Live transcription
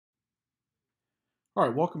All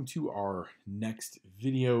right, welcome to our next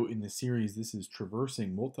video in the series. This is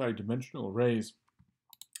traversing multidimensional arrays.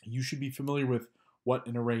 You should be familiar with what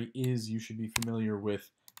an array is. You should be familiar with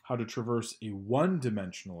how to traverse a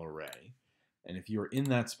one-dimensional array. And if you're in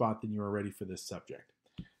that spot, then you are ready for this subject.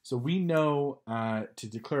 So we know to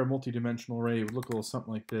declare a multidimensional array, it would look a little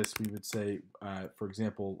something like this. We would say, for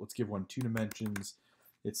example, let's give one 2 dimensions.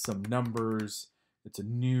 It's some numbers. It's a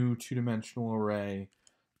new 2-dimensional array.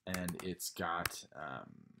 And it's got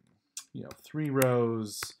 3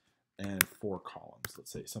 rows and 4 columns,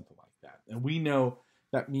 let's say, something like that. And we know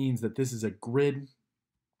that means that this is a grid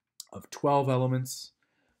of 12 elements,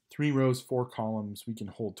 3 rows, 4 columns. We can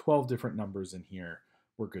hold 12 different numbers in here.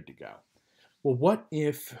 We're good to go. Well, what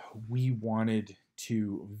if we wanted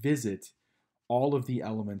to visit all of the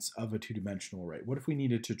elements of a 2-dimensional array? What if we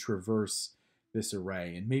needed to traverse this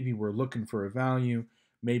array? And maybe we're looking for a value.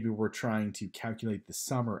 Maybe we're trying to calculate the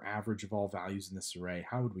sum or average of all values in this array.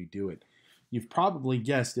 How would we do it? You've probably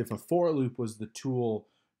guessed if a for loop was the tool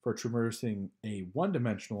for traversing a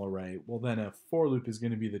one-dimensional array, well then a for loop is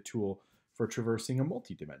going to be the tool for traversing a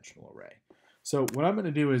multi-dimensional array. So what I'm going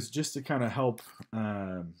to do is, just to kind of help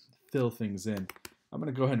fill things in, I'm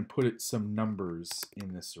going to go ahead and put some numbers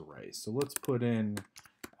in this array. So let's put in,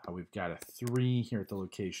 we've got a 3 here at the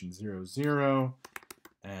location 0, 0,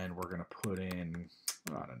 and we're going to put in,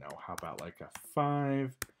 I don't know, how about like a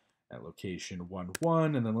 5 at location 1,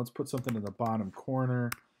 1, and then let's put something in the bottom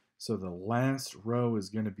corner. So the last row is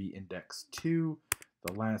going to be index 2,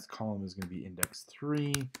 the last column is going to be index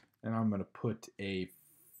 3, and I'm going to put a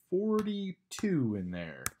 42 in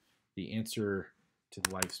there, the answer to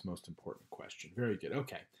life's most important question. Very good.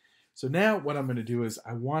 Okay. So now what I'm going to do is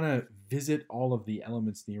I want to visit all of the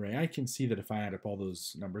elements in the array. I can see that if I add up all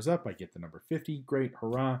those numbers up, I get the number 50. Great,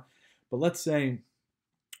 hurrah. But let's say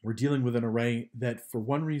we're dealing with an array that for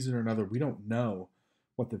one reason or another, we don't know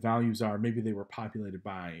what the values are. Maybe they were populated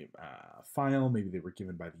by a file. Maybe they were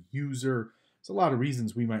given by the user. There's a lot of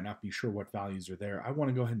reasons we might not be sure what values are there. I want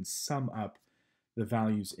to go ahead and sum up the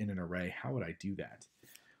values in an array. How would I do that?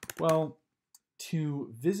 Well,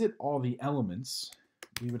 to visit all the elements,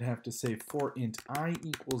 we would have to say for int I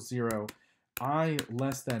equals 0, I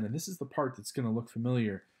less than, and this is the part that's going to look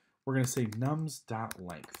familiar, we're going to say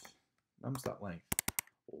nums.length. Nums.length.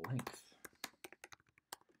 Length.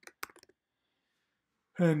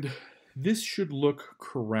 And this should look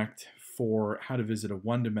correct for how to visit a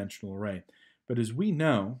one-dimensional array. But as we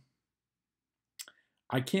know,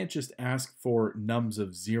 I can't just ask for nums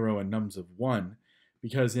of 0 and nums of 1,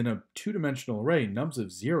 because in a two-dimensional array, nums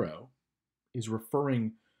of 0 is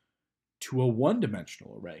referring to a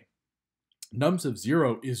one-dimensional array. Nums of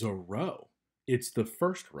 0 is a row. It's the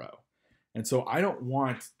first row. And so I don't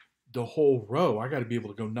want the whole row. I got to be able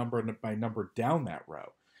to go number by number down that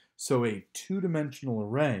row. So a two-dimensional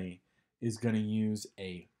array is going to use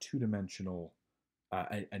a two-dimensional,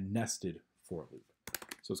 a nested for loop.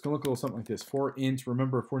 So it's going to look a little something like this. For int,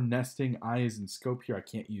 remember, if we're nesting, I is in scope here. I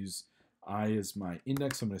can't use I as my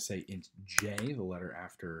index. So I'm going to say int j, the letter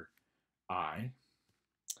after I.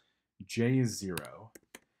 J is 0.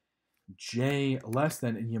 J less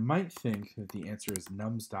than, and you might think that the answer is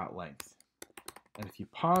nums.length. And if you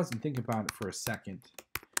pause and think about it for a second,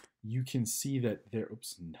 you can see that there,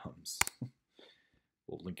 oops, nums.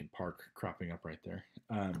 Little Lincoln Park cropping up right there.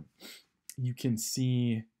 You can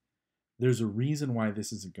see there's a reason why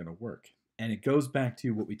this isn't going to work. And it goes back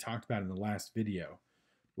to what we talked about in the last video,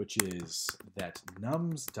 which is that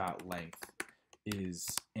nums.length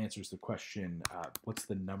answers the question, what's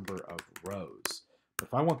the number of rows? But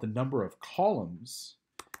if I want the number of columns,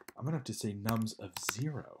 I'm going to have to say nums of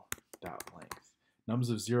 0.length.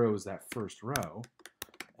 Nums of 0 is that first row,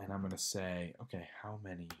 and I'm going to say, okay, how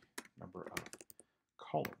many number of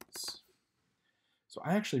columns? So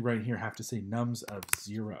I actually right here have to say nums of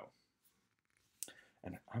 0.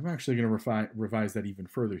 And I'm actually going to revise that even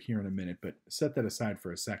further here in a minute, but set that aside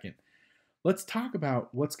for a second. Let's talk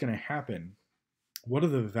about what's going to happen. What are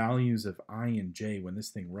the values of I and j when this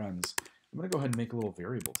thing runs? I'm going to go ahead and make a little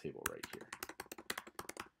variable table right here.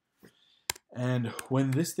 And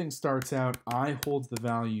when this thing starts out, I holds the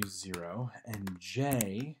value 0, and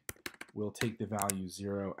j will take the value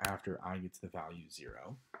 0 after I gets the value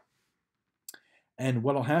 0. And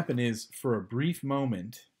what will happen is, for a brief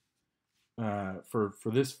moment, for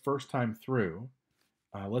this first time through,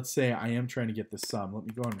 let's say I am trying to get the sum. Let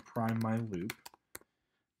me go ahead and prime my loop.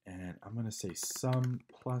 And I'm going to say sum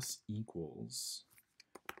plus equals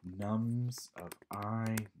nums of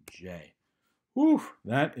I, j. Whew,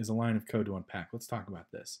 that is a line of code to unpack. Let's talk about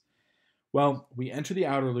this. Well, we enter the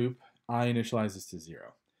outer loop. I initializes to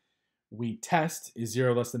 0. We test, is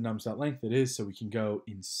 0 less than nums.length? It is, so we can go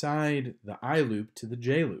inside the I loop to the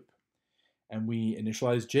j loop. And we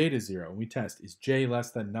initialize j to 0, and we test, is j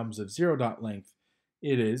less than nums of 0.length?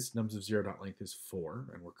 It is. Nums of 0.length is 4,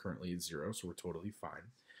 and we're currently at 0, so we're totally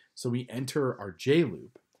fine. So we enter our j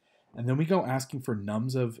loop, and then we go asking for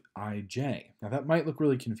nums of ij. Now that might look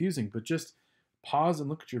really confusing, but just pause and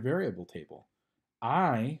look at your variable table.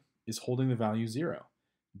 I is holding the value 0.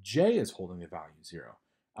 J is holding the value 0.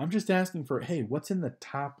 I'm just asking for, hey, what's in the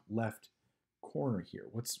top left corner here?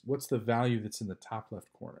 What's the value that's in the top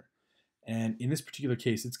left corner? And in this particular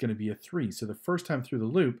case, it's going to be a 3. So the first time through the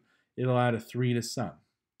loop, it'll add a 3 to sum.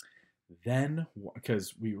 Then,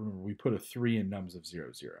 because we put a 3 in nums of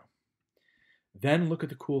 0, 0. Then look at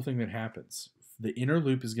the cool thing that happens. The inner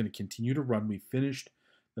loop is going to continue to run. We finished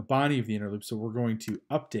the body of the inner loop, so we're going to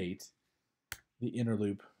update the inner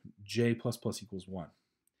loop j plus plus equals 1.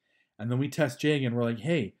 And then we test j again. We're like,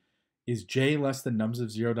 hey, is j less than nums of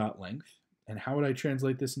 0.length? And how would I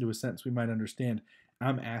translate this into a sentence we might understand?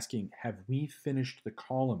 I'm asking, have we finished the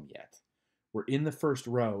column yet? We're in the first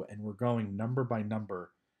row, and we're going number by number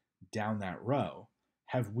down that row.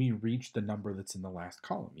 Have we reached the number that's in the last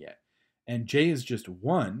column yet? And j is just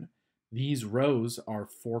 1. These rows are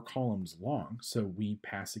 4 columns long, so we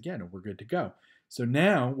pass again, and we're good to go. So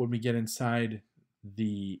now, when we get inside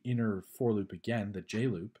the inner for loop again, the j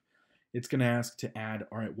loop, it's going to ask to add,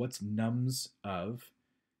 all right, what's nums of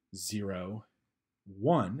 0,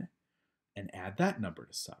 1, and add that number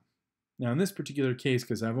to sum. Now in this particular case,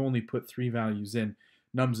 because I've only put 3 values in,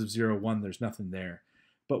 nums of 0, 1, there's nothing there.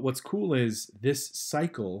 But what's cool is this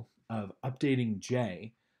cycle of updating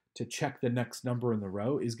j to check the next number in the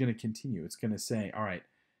row is going to continue. It's going to say, all right,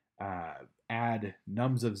 add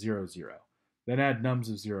nums of 0, 0, then add nums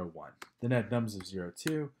of 0, 1, then add nums of 0,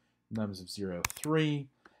 2, nums of 0, 3,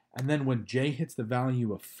 and then when j hits the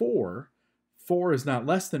value of 4, 4 is not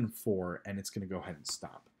less than 4, and it's going to go ahead and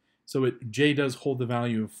stop. So j does hold the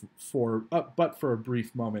value of 4, but for a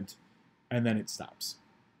brief moment, and then it stops.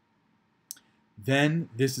 Then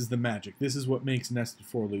this is the magic. This is what makes nested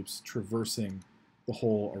for loops traversing the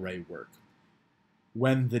whole array work.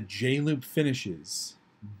 When the j loop finishes,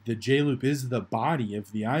 the j loop is the body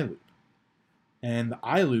of the I loop. And the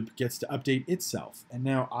I loop gets to update itself. And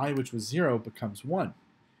now I, which was 0, becomes 1.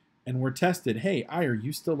 And we're tested, hey, I, are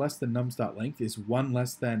you still less than nums.length? Is 1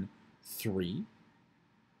 less than 3?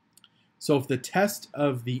 So if the test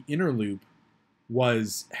of the inner loop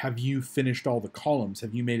was, have you finished all the columns?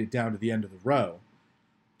 Have you made it down to the end of the row?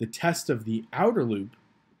 The test of the outer loop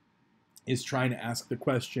is trying to ask the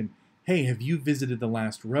question, hey, have you visited the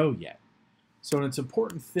last row yet? So it's an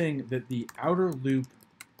important thing that the outer loop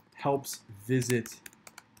helps visit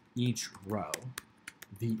each row.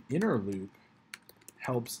 The inner loop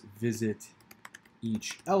helps visit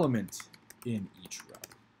each element in each row.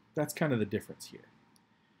 That's kind of the difference here.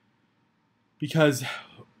 Because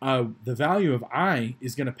the value of I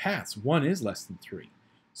is going to pass. 1 is less than 3.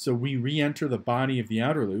 So we re-enter the body of the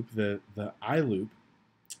outer loop, the I loop.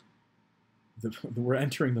 We're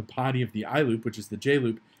entering the body of the I loop, which is the j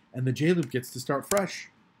loop, and the j loop gets to start fresh.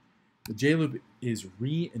 The j loop is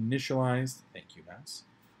reinitialized. Thank you, mouse.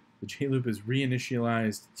 The j loop is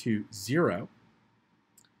reinitialized to 0,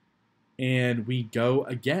 and we go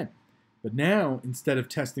again. But now, instead of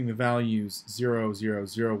testing the values 0, 0,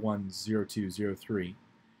 0, 1, 0, 2, 0, 3,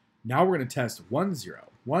 now we're going to test 1, 0,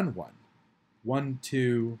 1, 1, 1,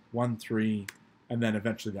 2, 1, 3, and then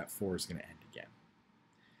eventually that 4 is going to end again.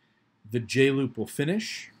 The j loop will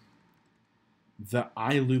finish. The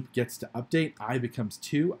I loop gets to update. I becomes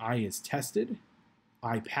 2. I is tested.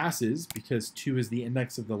 I passes because 2 is the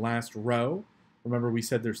index of the last row. Remember, we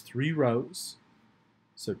said there's 3 rows.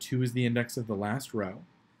 So 2 is the index of the last row.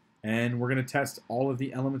 And we're going to test all of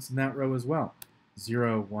the elements in that row as well.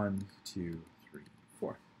 0, 1, 2, 3,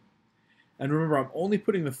 4. And remember, I'm only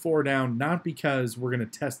putting the 4 down not because we're going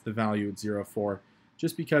to test the value at 0, 4,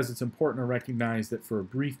 just because it's important to recognize that for a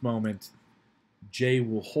brief moment, j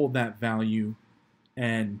will hold that value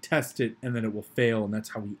and test it, and then it will fail, and that's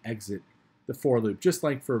how we exit the for loop. Just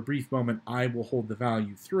like for a brief moment, I will hold the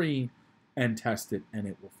value 3 and test it, and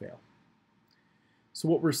it will fail. So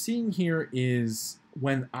what we're seeing here is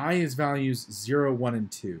when I is values 0, 1, and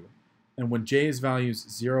 2, and when j is values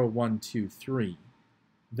 0, 1, 2, 3,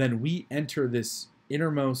 then we enter this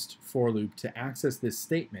innermost for loop to access this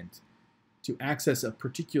statement, to access a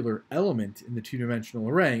particular element in the two-dimensional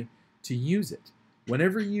array, to use it.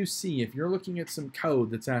 Whenever you see, if you're looking at some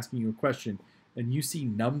code that's asking you a question, and you see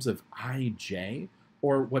nums of ij,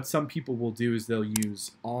 or what some people will do is they'll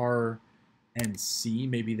use r and c.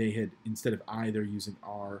 Maybe they had, instead of I, they're using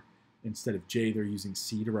r Instead of J, they're using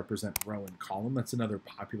C to represent row and column. That's another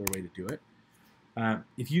popular way to do it.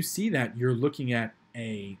 If you see that, you're looking at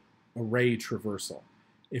a array traversal.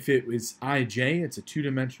 If it was IJ, it's a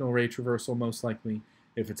two-dimensional array traversal most likely.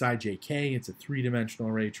 If it's IJK, it's a three-dimensional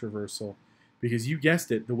array traversal. Because you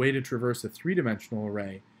guessed it, the way to traverse a three-dimensional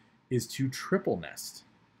array is to triple nest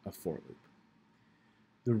a for loop.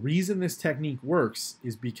 The reason this technique works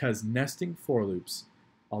is because nesting for loops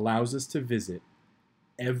allows us to visit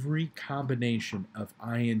every combination of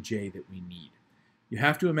I and J that we need. You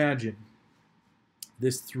have to imagine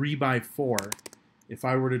this 3x4. If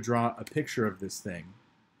I were to draw a picture of this thing,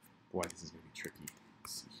 boy, this is going to be tricky.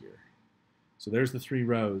 Let's see here. So there's the 3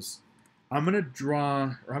 rows. I'm going to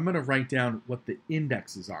draw, or I'm going to write down what the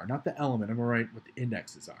indexes are, not the element. I'm going to write what the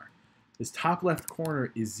indexes are. This top left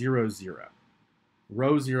corner is 0, 0.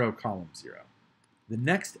 Row 0, column 0. The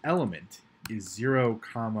next element is 0,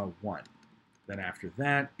 1. Then after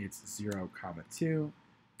that, it's 0, 2.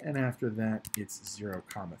 And after that, it's 0,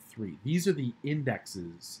 3. These are the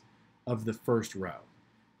indexes of the first row.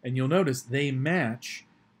 And you'll notice they match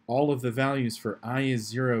all of the values for I is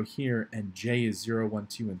 0 here and J is 0, 1,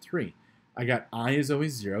 2, and 3. I got I is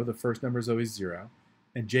always 0, the first number is always 0,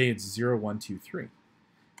 and J it's 0, 1, 2, 3.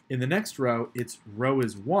 In the next row, it's row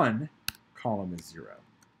is 1, column is 0.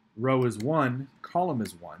 Row is 1, column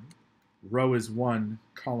is 1. Row is 1,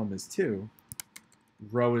 column is 2.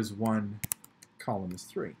 Row is 1, column is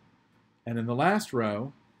 3. And in the last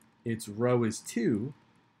row, it's row is 2,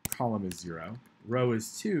 column is 0. Row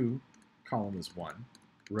is 2, column is 1.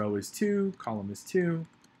 Row is 2, column is 2.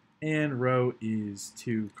 And row is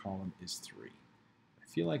 2, column is 3. I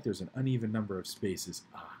feel like there's an uneven number of spaces.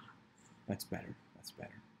 Ah, that's better. That's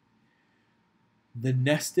better. The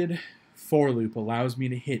nested for loop allows me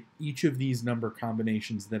to hit each of these number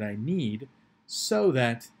combinations that I need so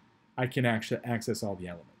that I can actually access all the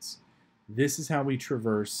elements. This is how we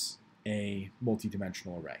traverse a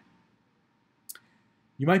multidimensional array.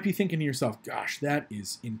 You might be thinking to yourself, gosh, that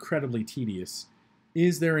is incredibly tedious.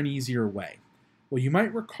 Is there an easier way? Well, you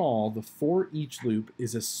might recall the for each loop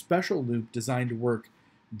is a special loop designed to work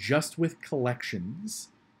just with collections,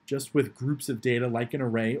 just with groups of data like an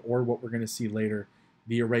array, or what we're going to see later,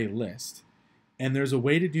 the array list. And there's a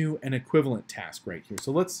way to do an equivalent task right here.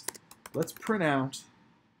 So let's print out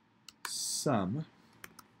sum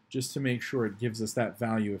just to make sure it gives us that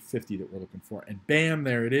value of 50 that we're looking for. And bam,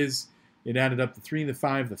 there it is. It added up the 3, the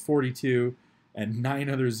 5, the 42, and 9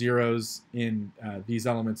 other zeros in these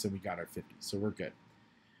elements, and we got our 50. So we're good.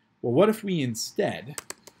 Well, what if we instead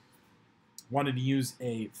wanted to use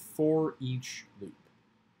a for each loop?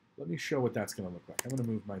 Let me show what that's going to look like. I'm going to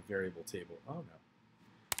move my variable table. Oh,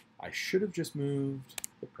 no. I should have just moved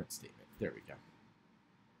the print statement. There we go.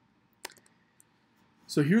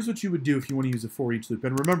 So here's what you would do if you want to use a for each loop.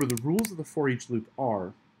 And remember, the rules of the for each loop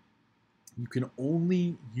are you can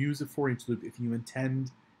only use a for each loop if you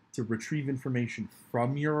intend to retrieve information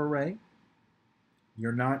from your array.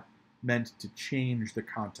 You're not meant to change the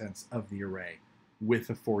contents of the array with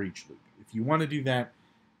a for each loop. If you want to do that,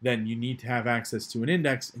 then you need to have access to an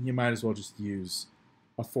index, and you might as well just use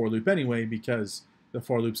a for loop anyway, because the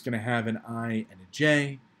for loop's going to have an I and a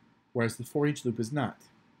j, whereas the for each loop is not.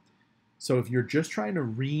 So if you're just trying to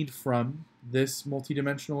read from this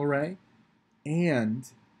multidimensional array and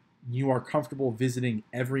you are comfortable visiting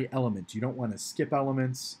every element, you don't want to skip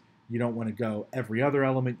elements, you don't want to go every other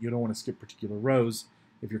element, you don't want to skip particular rows.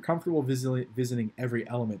 If you're comfortable visiting every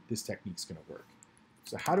element, this technique's going to work.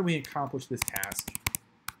 So how do we accomplish this task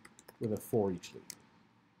with a for each loop?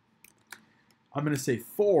 I'm going to say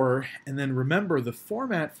for, and then remember the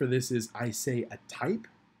format for this is I say a type,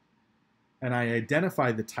 and I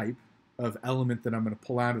identify the type of element that I'm going to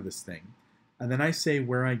pull out of this thing, and then I say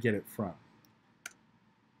where I get it from.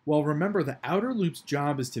 Well, remember the outer loop's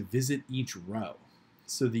job is to visit each row.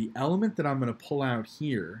 So the element that I'm going to pull out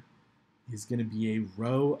here is going to be a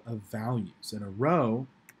row of values, and a row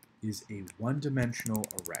is a one-dimensional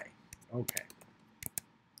array. Okay.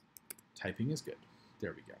 Typing is good.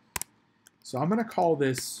 There we go. So I'm going to call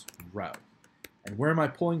this row. And where am I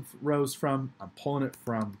pulling rows from? I'm pulling it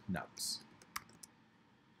from nums.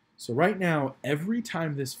 So right now, every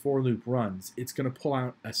time this for loop runs, it's going to pull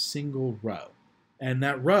out a single row. And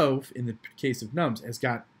that row, in the case of nums, has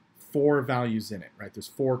got 4 values in it, right? There's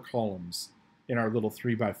 4 columns in our little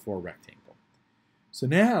 3x4 rectangle. So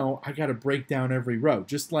now I got to break down every row.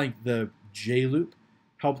 Just like the J loop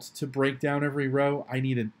helped to break down every row, I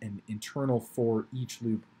need an internal for each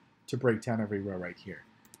loop to break down every row right here.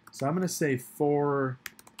 So I'm going to say for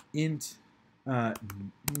int, I'll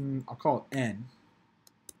call it n.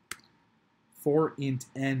 For int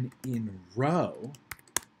n in row,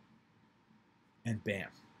 and bam.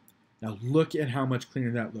 Now look at how much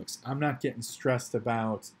cleaner that looks. I'm not getting stressed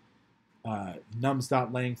about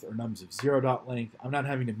nums.length or nums of 0.length. I'm not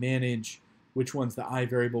having to manage which one's the I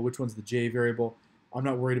variable, which one's the J variable. I'm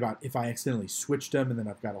not worried about if I accidentally switched them and then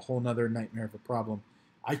I've got a whole nother nightmare of a problem.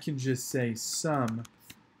 I can just say sum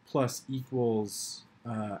plus equals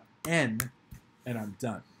n, and I'm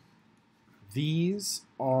done. These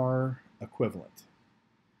are equivalent.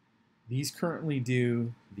 These currently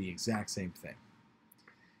do the exact same thing.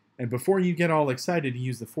 And before you get all excited to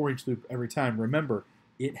use the for each loop every time, remember,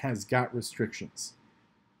 it has got restrictions.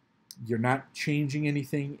 You're not changing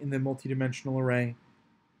anything in the multidimensional array,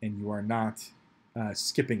 and you are not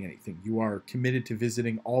skipping anything. You are committed to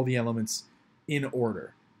visiting all the elements in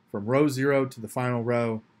order, from row 0 to the final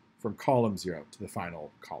row, from column 0 to the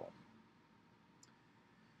final column.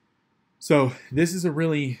 So this is a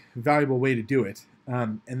really valuable way to do it.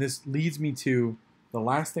 And this leads me to the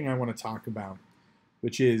last thing I want to talk about,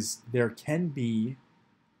 which is there can be,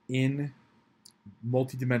 in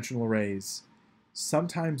multidimensional arrays,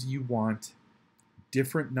 sometimes you want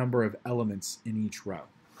different number of elements in each row.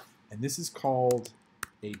 And this is called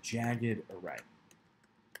a jagged array.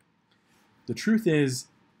 The truth is,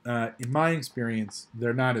 in my experience,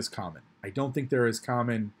 they're not as common. I don't think they're as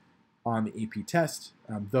common on the AP test,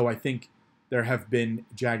 though I think there have been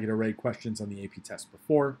jagged array questions on the AP test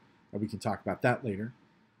before, and we can talk about that later.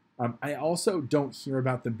 I also don't hear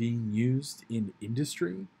about them being used in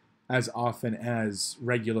industry as often as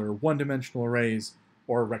regular one-dimensional arrays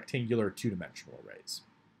or rectangular two-dimensional arrays.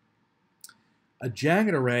 A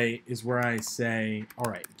jagged array is where I say,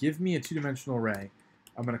 all right, give me a two-dimensional array.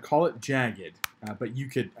 I'm going to call it jagged, but you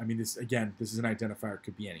could, I mean, this again, this is an identifier, it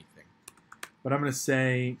could be anything. But I'm going to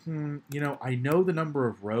say, I know the number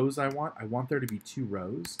of rows I want. I want there to be 2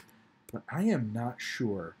 rows, but I am not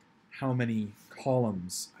sure how many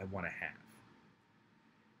columns I want to have.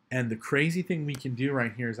 And the crazy thing we can do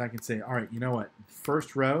right here is I can say, all right, you know what?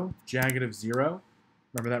 First row, jagged of 0.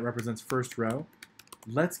 Remember that represents first row.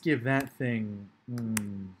 Let's give that thing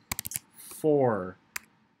 4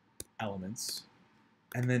 elements.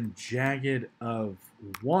 And then jagged of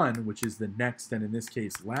 1, which is the next, and in this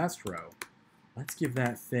case, last row, let's give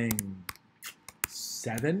that thing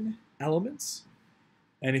 7 elements.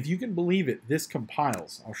 And if you can believe it, this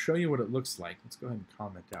compiles. I'll show you what it looks like. Let's go ahead and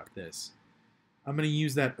comment out this. I'm going to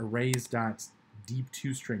use that arrays.deep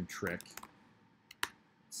toString trick. Let's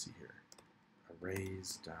see here.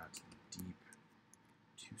 Arrays.deep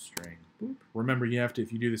toString. Boop. Remember, you have to,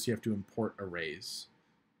 if you do this, you have to import arrays.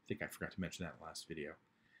 I think I forgot to mention that in the last video.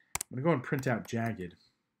 I'm going to go and print out jagged.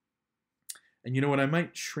 And you know what? I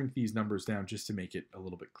might shrink these numbers down just to make it a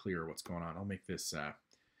little bit clearer what's going on. I'll make this,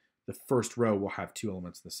 the first row will have 2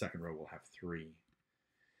 elements, the second row will have 3.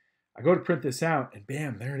 I go to print this out, and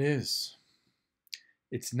bam, there it is.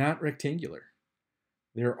 It's not rectangular.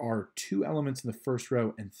 There are 2 elements in the first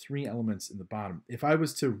row and 3 elements in the bottom. If I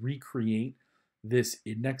was to recreate this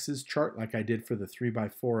indexes chart like I did for the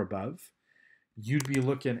 3x4 above, you'd be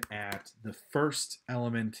looking at the first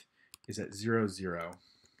element is at 0, 0.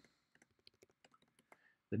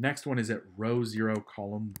 The next one is at row 0,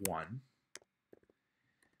 column 1.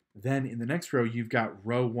 Then in the next row, you've got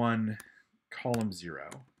row 1, column 0,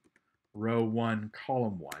 row 1,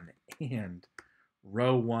 column 1, and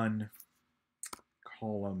row 1,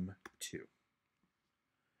 column 2.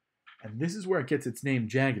 And this is where it gets its name,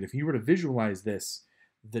 jagged. If you were to visualize this,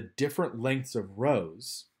 the different lengths of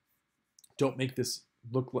rows don't make this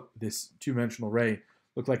look like this two-dimensional array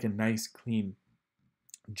look like a nice, clean,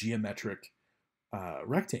 geometric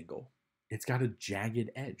rectangle. It's got a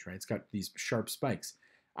jagged edge, right? It's got these sharp spikes.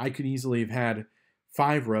 I could easily have had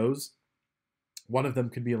 5 rows. One of them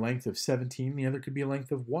could be a length of 17. The other could be a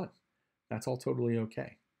length of 1. That's all totally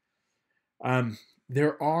okay.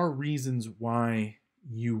 There are reasons why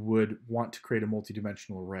you would want to create a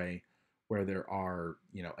multidimensional array where there are,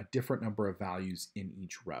 a different number of values in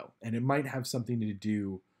each row. And it might have something to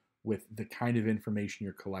do with the kind of information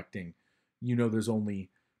you're collecting.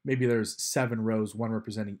 Maybe there's 7 rows, 1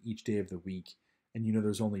 representing each day of the week. And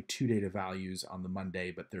there's only 2 data values on the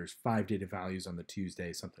Monday, but there's 5 data values on the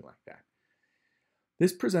Tuesday, something like that.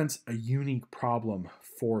 This presents a unique problem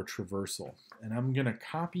for traversal. And I'm going to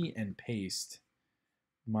copy and paste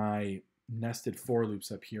my nested for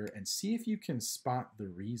loops up here and see if you can spot the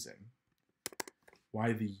reason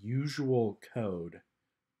why the usual code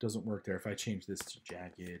doesn't work there. If I change this to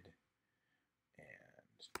jagged and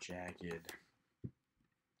jagged,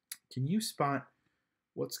 can you spot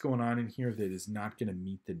what's going on in here that is not going to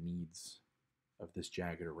meet the needs of this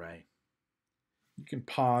jagged array? You can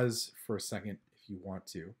pause for a second if you want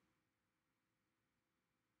to.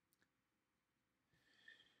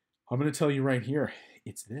 I'm going to tell you right here,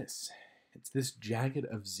 it's this. It's this jagged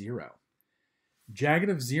of 0. Jagged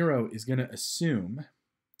of 0 is going to assume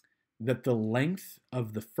that the length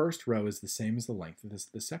of the first row is the same as the length of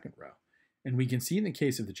the second row. And we can see in the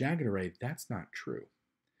case of the jagged array, that's not true.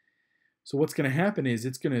 So what's going to happen is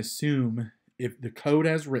it's going to assume, if the code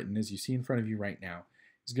as written, as you see in front of you right now,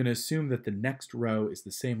 is going to assume that the next row is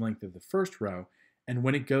the same length of the first row. And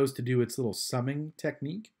when it goes to do its little summing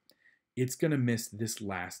technique, it's going to miss this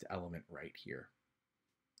last element right here.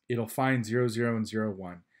 It'll find 0, 0, and 0,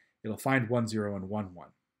 1. It'll find 1, 0, and 1, 1.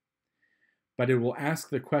 But it will ask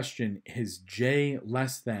the question, is j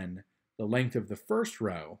less than the length of the first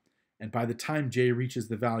row? And by the time j reaches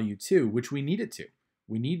the value 2, which we need it to,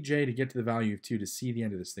 we need j to get to the value of 2 to see the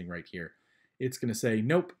end of this thing right here, it's going to say,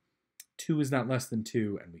 nope, 2 is not less than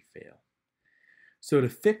 2, and we fail. So to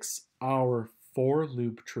fix our for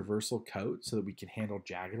loop traversal code so that we can handle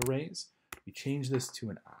jagged arrays, we change this to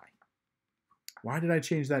an I. Why did I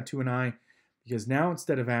change that to an I? Because now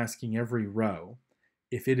instead of asking every row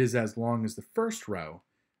if it is as long as the first row,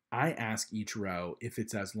 I ask each row if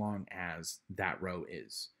it's as long as that row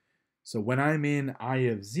is. So when I'm in I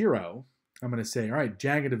of 0, I'm going to say, all right,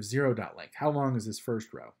 jagged of 0 dot length. How long is this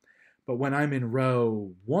first row? But when I'm in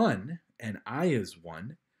row 1 and I is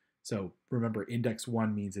 1, so remember index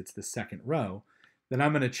 1 means it's the second row, then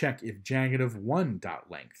I'm going to check if jagged of 1 dot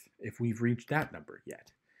length, if we've reached that number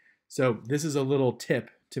yet. So this is a little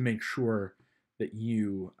tip to make sure that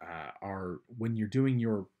you when you're doing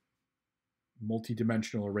your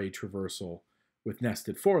multidimensional array traversal with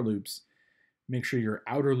nested for loops, make sure your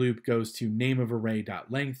outer loop goes to name of array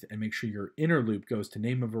dot length, and make sure your inner loop goes to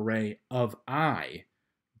name of array of I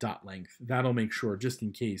dot length. That'll make sure, just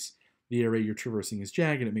in case the array you're traversing is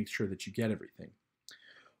jagged, it makes sure that you get everything.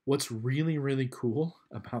 What's really, really cool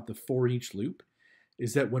about the for each loop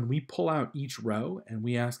is that when we pull out each row and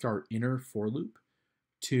we ask our inner for loop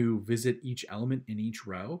to visit each element in each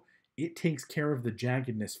row, it takes care of the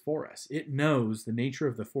jaggedness for us. It knows the nature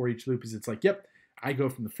of the for each loop is it's like, yep, I go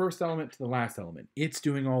from the first element to the last element. It's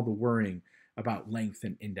doing all the worrying about length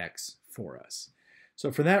and index for us.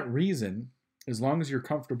 So for that reason, as long as you're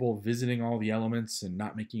comfortable visiting all the elements and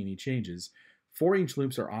not making any changes, for each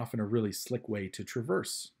loops are often a really slick way to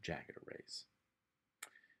traverse jagged arrays.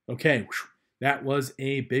 Okay, that was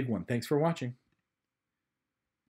a big one. Thanks for watching.